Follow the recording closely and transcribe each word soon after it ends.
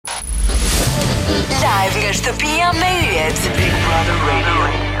Live nga shtëpia me yjet. Big Brother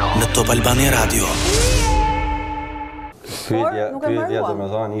Radio. Në Top Albania Radio. Pyetja të me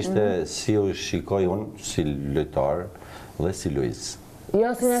thonë ishte si u shikoj unë, si lojtar dhe si Luizi. Jo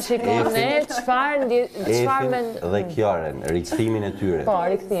si në shikon ne, qëfar me... dhe Kiarën, rikthimin e tyre. Po,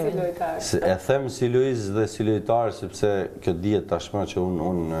 rikthimin. E them si Luizi dhe si lojtar, sepse kjo dihet tashmë që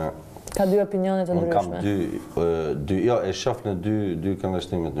unë ka dy opinionet të ndryshme. Kam jo, e shoh në dy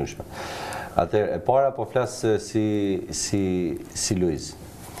këndvështrime të ndryshme. Atëherë, e para po flas si Luizi.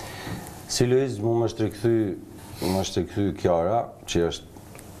 Si Luizi mu më është rikthy Kiara, që është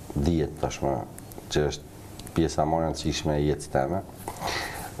dihet tashmë, që është pjesa më e rëndësishme e jetës time.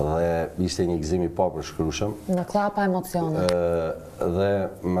 Dhe ishte një gëzim i papërshkrueshëm. Në klapa emocione. Dhe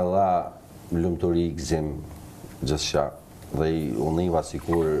më dha lumturi, gëzim, gjithçka. Dhe unë niva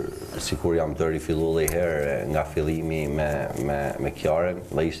sikur jam të rifillu dhe i herë nga fillimi me Kiarën,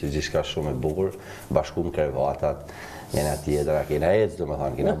 dhe ishte gjithçka shumë e bukur, bashku në krevatat, jena tjetëra, kena ecë do me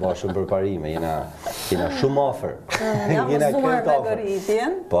thonë, kena ba shumë përparime, jena shumë ofër. Jam mësuar me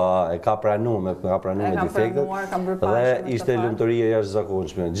goritjen. Po, e ka pranu me defektet, dhe ishte lumëturie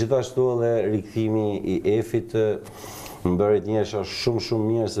jashtëzakonshme. Gjithashtu edhe rikthimi i Efit më bërit njësha shumë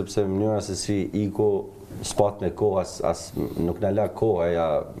mirë, sepse mënyra se si iku spat me kohë, nuk në la kohë aja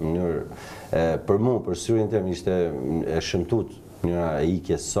mënyrë për mu, për syrin tem ishte e shëmtut mënyra e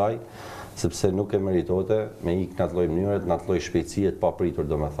ikjes saj, sepse nuk e meritote me ik në atë lloj mënyret, në atë lloj shpejtësie të papritur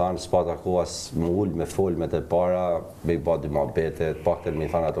domethënë, spata kohës më ul me folmet e para, me i bë dy mohabete, paktën me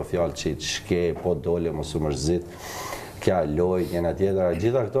i thanë ato fjalë që shke, po dole mos u mërzit, kja loj, njëna tjetër,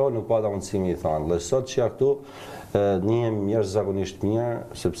 gjitha këto nuk pata mundësi me i thanë. Dhe sot që ja këtu njihem jashtëzakonisht mirë,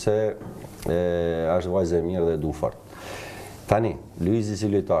 sepse është vajzë e mirë dhe du fort. Tani, Luizi si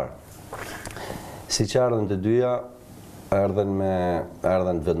lojtar. Si që ardhen të dyja, ardhen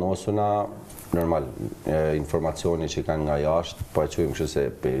të vendosuna, normal, informacioni që kanë nga jashtë, po e qujmë kështu se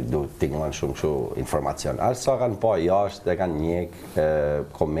du tinglan shumë kështu informacion. Ashtë sa kanë pa jashtë, e kanë njek,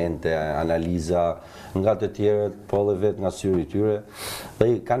 komente, analiza, nga të tjerët, po dhe vetë nga syri tyre,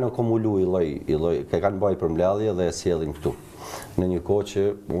 dhe kanë kumulu i loj, kanë baj përmbledhje dhe e sjellin këtu. Në një kohë që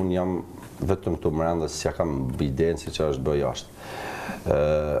unë jam vetëm këtu mërën dhe s'ja kam biden se që është bëj jashtë.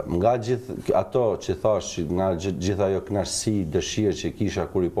 Nga gjithë ato që thash, nga gjitha ajo kënaqësi, dëshirë që kisha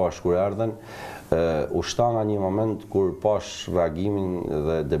kur i pash kur erdhen, u shta nga një moment kur pash reagimin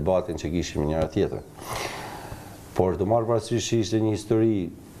dhe debatin që kishim njëra tjetër. Por të marrë parasysh ishte një histori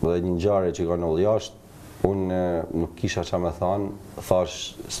dhe një ngjarje që ka ndodhur jashtë, unë nuk kisha çfarë me thanë, thash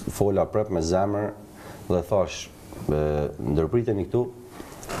fola prap me zemër dhe thash ndërpriteni këtu,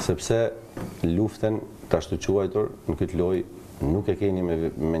 sepse luftën të ashtu quajtur në këtë lojë nuk e keni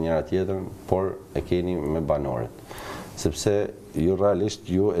me njëra tjetërën, por e keni me banorët. Sepse ju realisht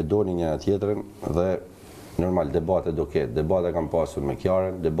ju e doni njëra tjetërën dhe normal debate do ketë. Debate kam pasur me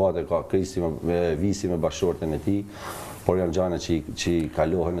Kiarën, debate ka visi me bashkëshorten e tij, por janë gjane që i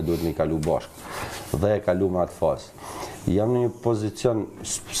kalohen e duhet me i kalu bashkë. Dhe e kalu me atë fazë. Jam në një pozicion,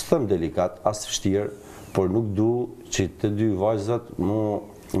 s'thëm delikat, as vështirë, por nuk du që të dy vajzat mu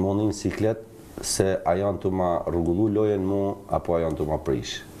një siklet se a janë të ma rrugullu lojen mu, apo a janë të ma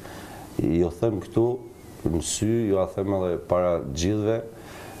prish. Jo them këtu, në sy, jo a them edhe para gjithve,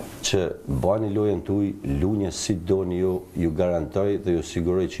 që bani lojen tuj, lunje si doni ju garantoj dhe ju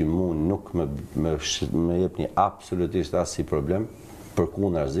siguroj që mu nuk me jep një absolutisht asnjë problem,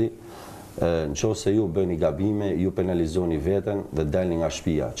 përkundazi, në qovë se ju bëni gabime, ju penalizoni veten dhe dalni nga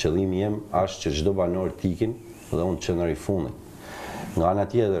shtëpia. Qëllimi jem është që çdo banor t'ikin dhe unë që në fundit. Nga ana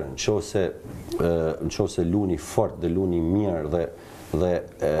tjetër, në qovë se luni fort dhe luni mirë dhe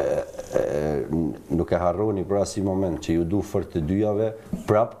nuk e harroni për asnjë moment që ju du fort të dyjave,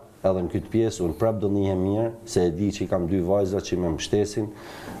 prap edhe në këtë pjesë, unë prap do njihem mirë, se e di që i kam dy vajza që me mbështesin,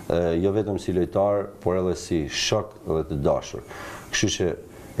 jo vetëm si lojtar, por edhe si shok dhe të dashur. Kështu që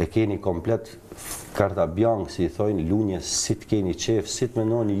e keni komplet karta bjankë, si i thojnë, lunje, si të keni qef, si të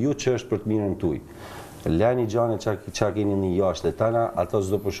menoni ju që është për të mirën tuj. Lani gjane që keni një jashtë e tana, ato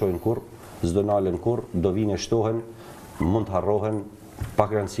s'do përshojnë kur, s'do nalen kur, do vine shtohen, mund të harrohen,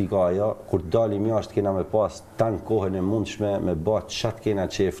 pak rëndësi ka ajo, kur dalim jashtë kena me pas tanë kohën e mundshme me bat qatë kena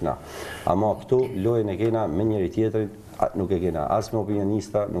qefna. Ama këtu lojën e kena me njëri tjetërin, nuk e kena as me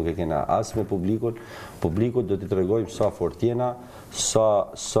opinionista, nuk e kena as me publikun. Publikut do t'i tregojmë sa fort jena, sa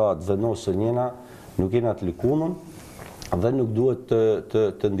të vendosën jena, nuk kena të lëkunun, dhe nuk duhet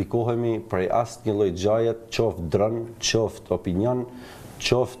të ndikohemi prej asë një lloj gjajet, qoftë drën, qoftë opinion,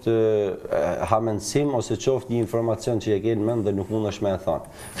 qoftë hamendësim, ose qoftë një informacion që e keni mend dhe nuk mundesh me e thonë.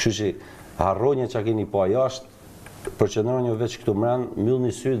 Kështu që harronje që keni pa jashtë, përqendroni veç këtu mran,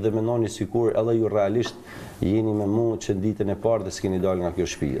 mbyllni syt dhe mendoni sikur edhe ju realisht jeni me mua që ditën e parë dhe s'keni dalë nga kjo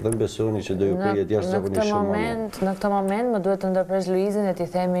shtëpi. Dhe besoni që do ju krijet jashtëzakonisht shumë. Në këtë moment më duhet të ndërpres Luizin e t'i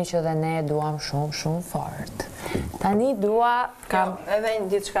themi që dhe ne e duam shumë fort. Tani dua kam edhe një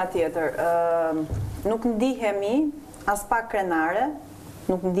diçka tjetër. Nuk ndihemi as pak krenare,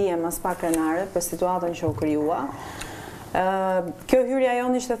 nuk ndihem as pak krenare për situatën që u krijua. Kjo hyrja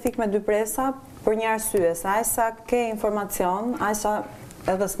jonë ishte thik me dy presa për një arsye, se aq sa ke informacion, aq sa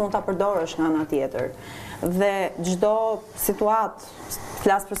edhe s'mund ta përdorësh nga ana tjetër. Dhe çdo situatë,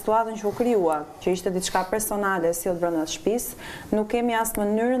 flas për situatën që u krijua, që ishte diçka personale si brenda shtëpisë, nuk kemi as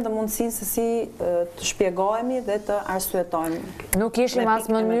mënyrën dhe mundësinë se si të shpjegohemi dhe të arsyejtojmë. Nuk kishim as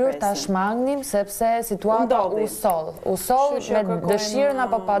mënyrë ta shmangnim sepse situata u soll. U soll me dëshirën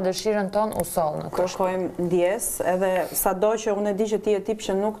apo pa dëshirën tonë u soll në këtë. Kërkojmë ndjes, edhe sado që unë e di që ti je tip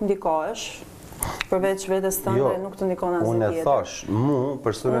që nuk ndikohesh, përveç vetes tënde nuk të ndikon asgjë tjetër. Unë e thash, mu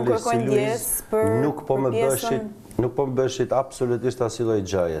personalisht si Luiz nuk po më bëshit absolutisht asnjë lloj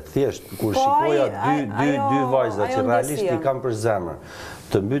gjaje. Thjesht kur shikoja dy vajza që realisht i kam për zemër,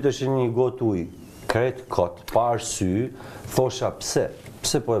 të mbyteshin një gotë ujë, krejt kot, pa arsye, thosha pse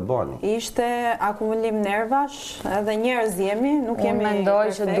po e bani? Ishte akumulim nervash, edhe njerëz jemi, nuk jemi perfekt. Unë mendoj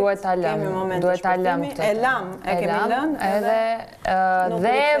që duhet ta lëm. Duhet ta lëm këtë. E kemi lënë edhe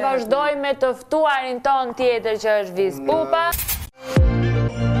dhe vazhdoj me të ftuarin ton tjetër që është Viz Pupa.